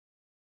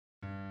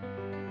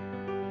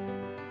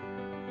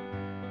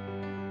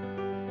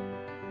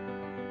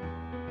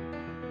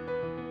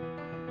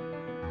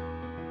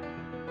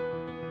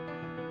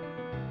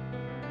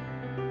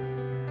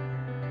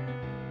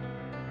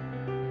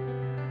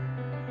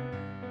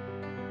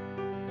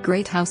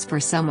Great house for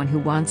someone who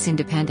wants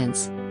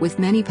independence, with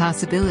many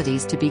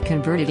possibilities to be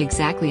converted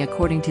exactly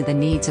according to the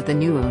needs of the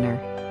new owner.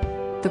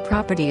 The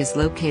property is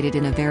located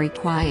in a very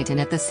quiet and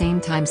at the same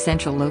time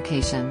central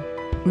location,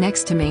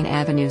 next to main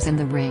avenues in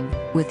the ring,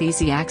 with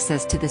easy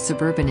access to the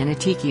suburban and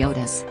Attiki.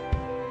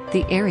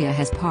 The area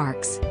has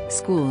parks,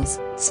 schools,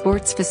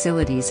 sports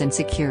facilities and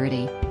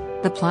security.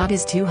 The plot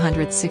is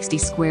 260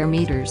 square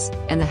meters,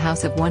 and the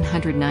house of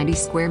 190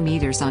 square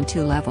meters on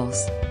 2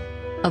 levels.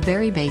 A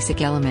very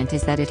basic element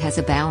is that it has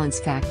a balance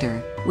factor,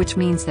 which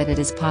means that it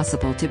is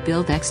possible to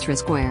build extra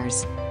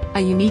squares.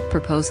 A unique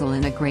proposal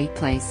in a great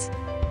place.